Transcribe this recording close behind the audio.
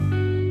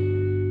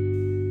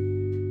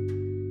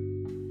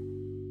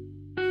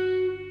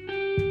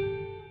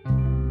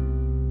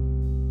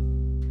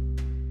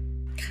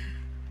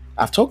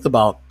I've talked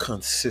about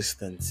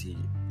consistency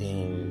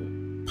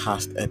in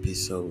past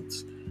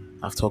episodes.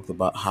 I've talked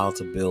about how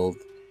to build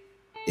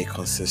a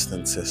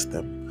consistent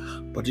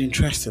system. But the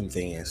interesting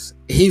thing is,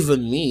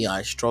 even me,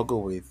 I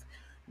struggle with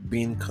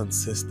being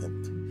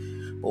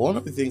consistent. But one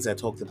of the things I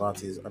talked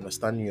about is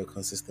understanding your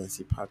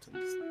consistency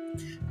patterns.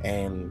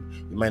 And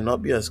you might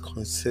not be as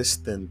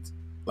consistent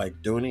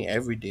like doing it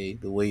every day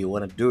the way you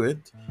want to do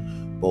it.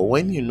 But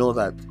when you know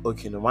that,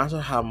 okay, no matter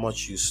how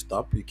much you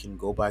stop, you can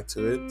go back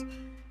to it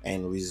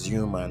and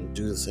resume and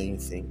do the same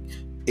thing,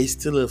 it's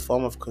still a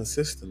form of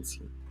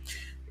consistency.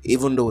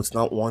 Even though it's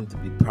not one to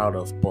be proud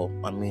of, but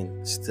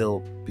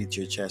still beat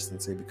your chest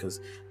and say, because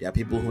there are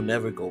people who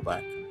never go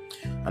back.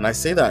 And I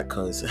say that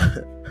because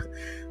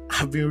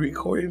I've been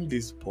recording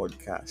this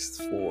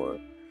podcast for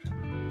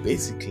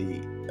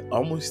basically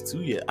almost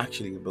 2 years,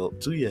 actually, about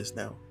 2 years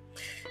now.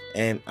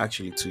 And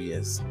actually, 2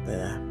 years,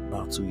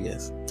 about 2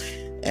 years.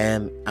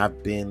 And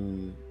I've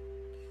been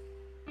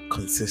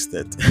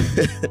consistent.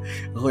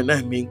 When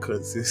I mean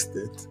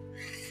consistent,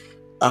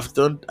 I've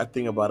done, I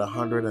think, about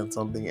 100 and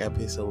something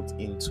episodes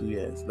in 2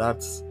 years.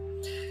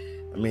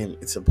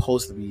 It's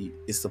supposed to be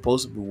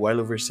well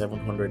over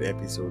 700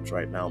 episodes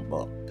right now,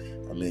 but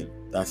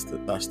that's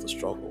the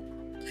struggle.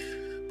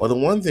 But the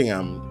one thing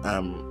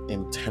I'm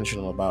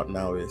intentional about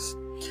now is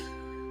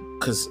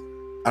because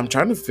I'm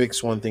trying to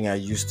fix one thing I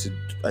used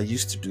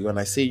to do, and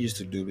I say used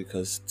to do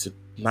because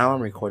now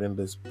I'm recording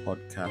this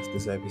podcast,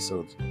 this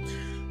episode.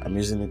 I'm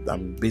using it.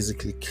 I'm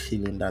basically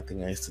killing that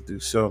thing I used to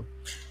do. So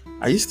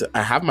I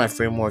have my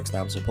frameworks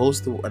that I'm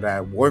supposed to, that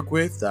I work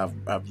with, that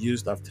I've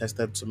used, I've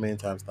tested so many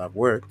times that I've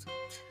worked.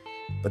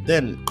 But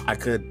then I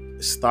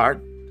could start,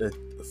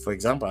 for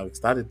example, I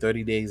started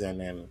 30 days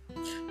and then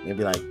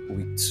maybe like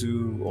week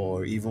 2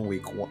 or even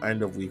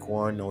end of week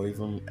 1 or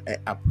even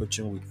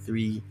approaching week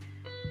 3,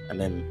 and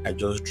then I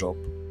just drop.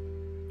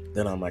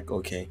 Then I'm like,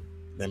 okay,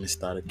 let me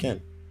start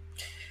again.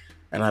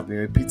 And I've been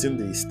repeating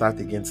the start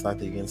again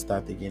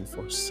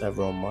for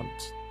several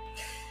months.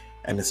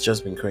 And it's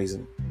just been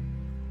crazy.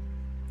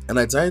 And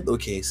I decided,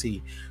 okay,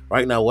 see,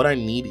 right now what I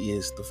need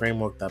is the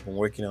framework that I've been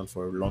working on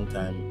for a long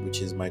time,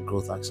 which is my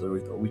growth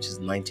accelerator, which is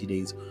 90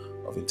 days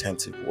of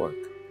intensive work.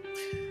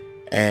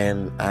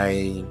 And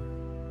I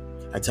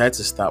tried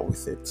to start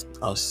with it.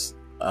 I was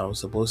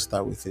supposed to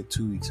start with it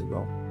 2 weeks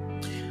ago.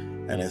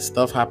 And then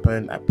stuff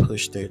happened, I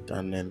pushed it,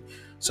 and then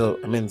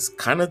it's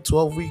kind of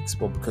 12 weeks,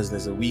 but because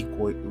there's week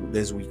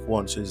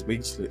 1, so it's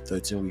basically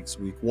 13 weeks.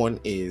 Week 1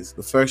 is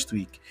the first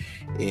week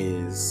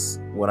is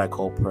what I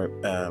call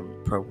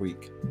prep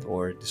week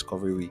or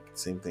discovery week,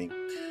 same thing.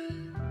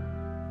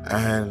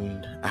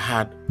 And I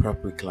had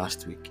prep week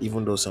last week,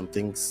 even though some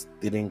things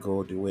didn't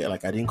go the way,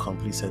 like I didn't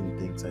complete certain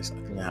things. I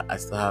think I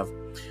still have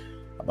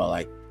about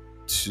like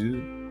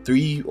 2,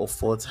 3 or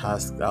 4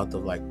 tasks out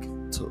of like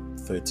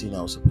 13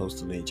 I was supposed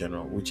to do in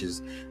general, which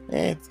is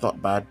it's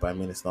not bad, but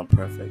it's not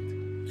perfect,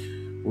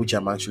 which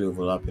I'm actually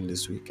overlapping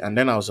this week. And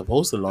then I was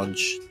supposed to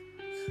launch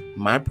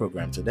my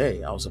program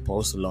today. I was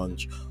supposed to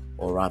launch,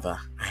 or rather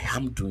I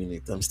am doing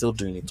it, I'm still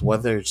doing it,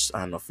 whether it's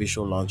an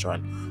official launch or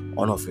an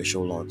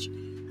unofficial launch.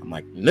 I'm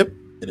like, nope,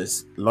 it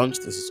is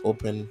launched, this is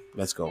open,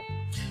 let's go.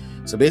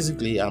 So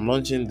basically, I'm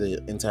launching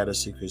the Insider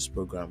Secrets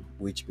program,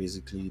 which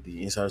basically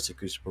the Insider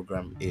Secrets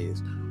program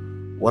is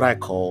what I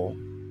call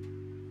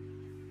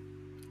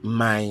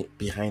my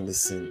behind the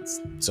scenes.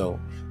 So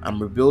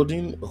I'm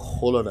rebuilding a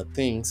whole lot of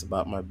things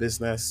about my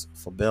business,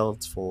 for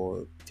Belt,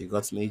 for the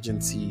Forgotten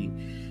Agency,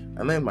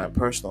 and then my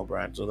personal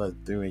brand. So that's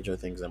 3 major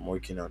things I'm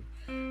working on.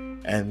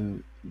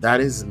 And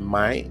that is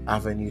my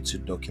avenue to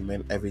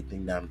document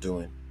everything that I'm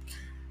doing.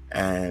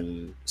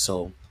 And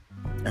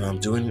I'm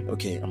doing,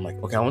 I'm like,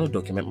 okay, I want to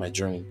document my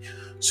journey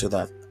so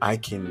that I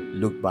can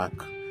look back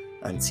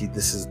and see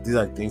these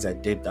are things I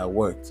did that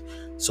worked,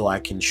 so I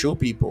can show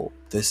people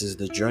this is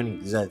the journey,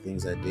 these are the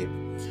things I did.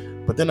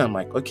 But then I'm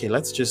like, okay,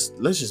 let's just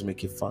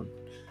make it fun.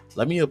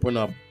 Let me open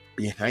up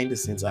behind the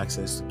scenes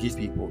access to give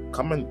people,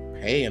 come and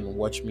pay and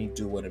watch me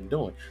do what I'm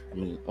doing.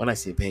 When I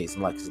say pay, it's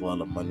not like it's a lot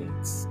of money.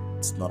 It's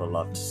not a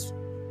lot, it's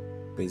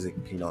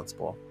basic peanuts,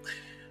 but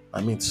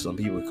to some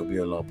people it could be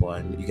a lot,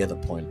 but you get the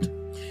point.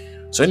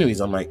 So anyways,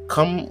 I'm like,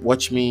 come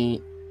watch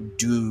me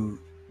do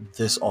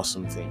this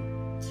awesome thing.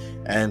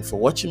 And for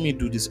watching me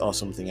do this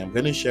awesome thing, I'm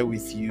going to share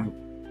with you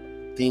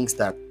things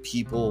that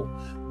people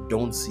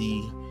don't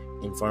see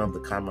in front of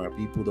the camera,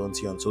 people don't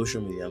see on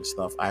social media and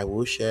stuff. I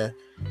will share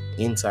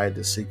inside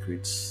the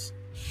secrets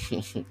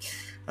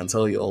and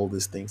tell you all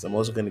these things. I'm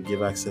also going to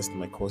give access to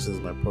my courses,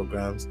 my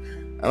programs,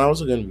 and I'm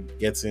also going to be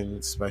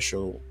getting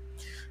special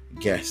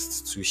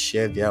guests to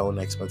share their own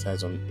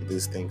expertise on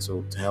these things,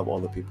 so to help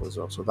other people as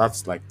well. So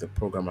that's like the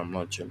program I'm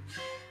launching.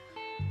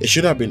 It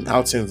should have been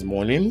out since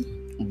morning,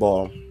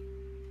 but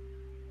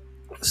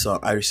so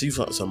I received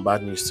some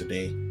bad news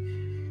today,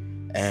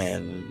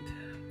 and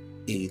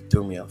it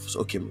threw me off.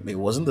 So it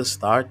wasn't the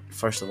start.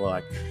 First of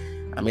all,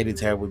 I made a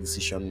terrible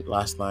decision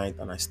last night,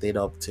 and I stayed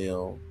up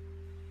till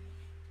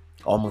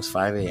almost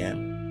 5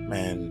 a.m.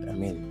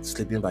 And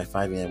sleeping by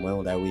 5 a.m. When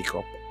would I wake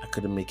up? I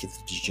couldn't make it to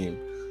the gym,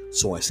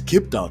 so I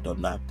skipped out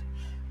on that.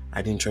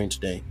 I didn't train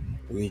today,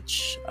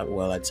 which I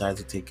decided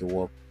to take a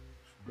walk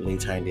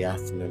later in the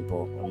afternoon.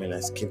 But I mean, I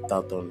skipped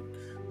out on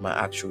my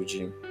actual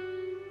gym,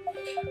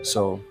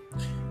 so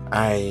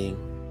I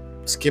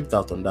skipped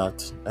out on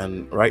that.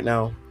 And right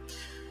now,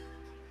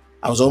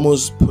 I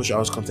was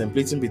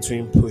contemplating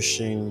between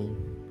pushing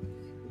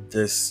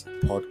this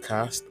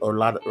podcast or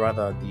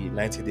rather the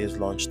 90 days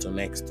launch to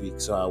next week.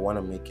 So I want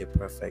to make it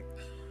perfect.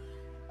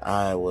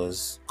 I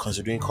was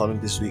considering calling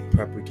this week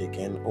Prep Week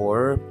again,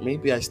 or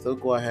maybe I still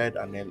go ahead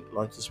and then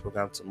launch this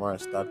program tomorrow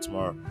and start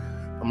tomorrow.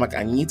 I'm like,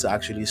 I need to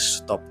actually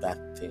stop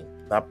that thing,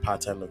 that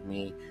pattern of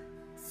me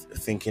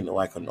thinking, oh,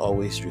 I can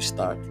always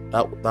restart.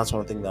 That's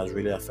one thing that's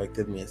really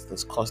affected me.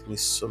 It's cost me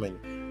so many,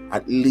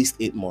 at least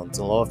 8 months.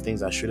 A lot of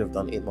things I should have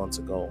done 8 months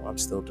ago. I'm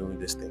still doing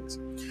these things.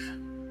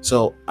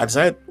 So I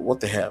decided, what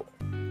the hell?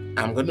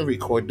 I'm gonna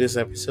record this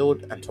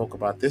episode and talk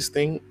about this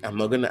thing. I'm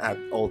not gonna add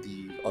all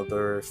the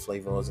other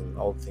flavors and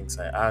all the things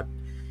I add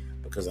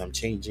because I'm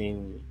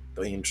changing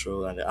the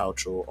intro and the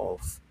outro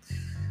of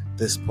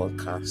this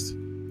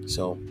podcast.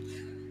 So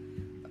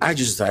I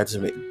just decided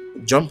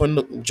to jump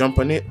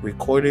on it,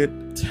 record it,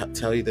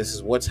 tell you this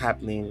is what's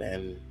happening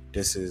and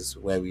this is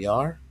where we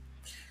are.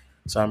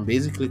 So I'm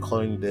basically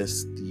calling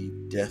this the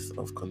death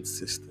of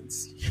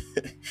consistency.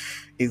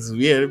 It's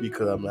weird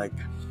because I'm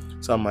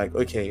like,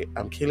 okay,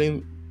 I'm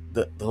killing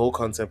the whole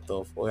concept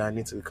of, oh, I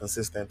need to be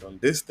consistent on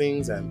these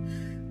things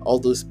and all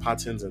those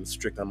patterns and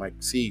strict. I'm like,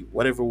 see,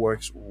 whatever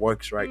works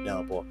right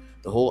now. But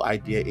the whole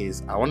idea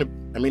is I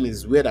mean,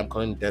 it's weird I'm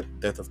calling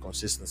death of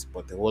consistency,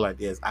 but the whole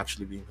idea is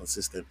actually being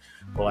consistent.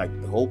 But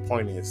like the whole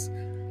point is,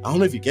 I don't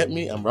know if you get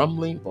me, I'm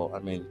rambling, but I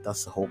mean,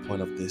 that's the whole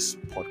point of this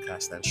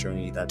podcast and showing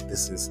you that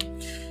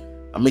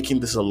I'm making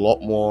this a lot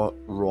more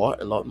raw,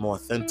 a lot more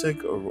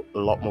authentic, a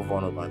lot more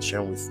vulnerable, and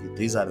sharing with you.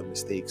 These are the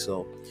mistakes.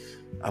 So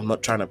I'm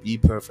not trying to be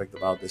perfect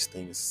about these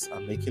things.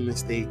 I'm making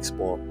mistakes,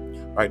 but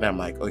right now I'm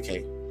like,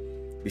 okay.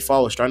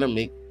 Before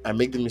I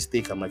make the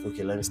mistake. I'm like,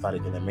 okay, let me start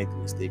again. I made the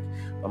mistake.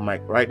 I'm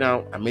like, right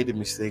now I made the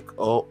mistake.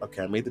 Oh,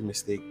 okay, I made the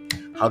mistake.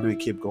 How do we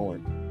keep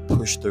going?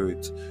 Push through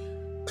it,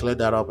 clear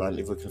that up, and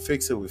if we can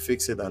fix it, we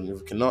fix it, and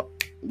if we cannot,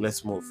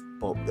 let's move.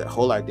 But the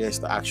whole idea is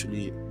to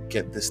actually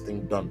get this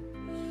thing done.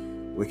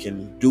 We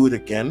can do it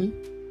again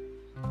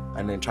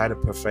and then try to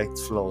perfect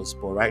flaws.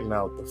 But right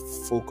now, the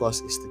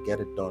focus is to get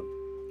it done.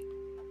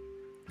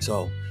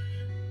 So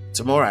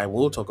tomorrow I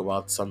will talk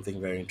about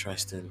something very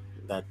interesting,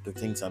 that the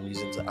things I'm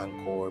using to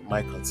anchor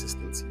my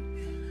consistency.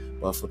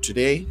 But for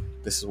today,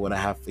 this is what I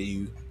have for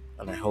you,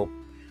 and I hope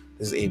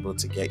this is able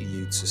to get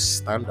you to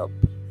stand up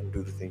and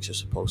do the things you're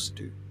supposed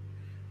to do.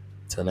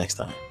 Till next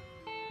time.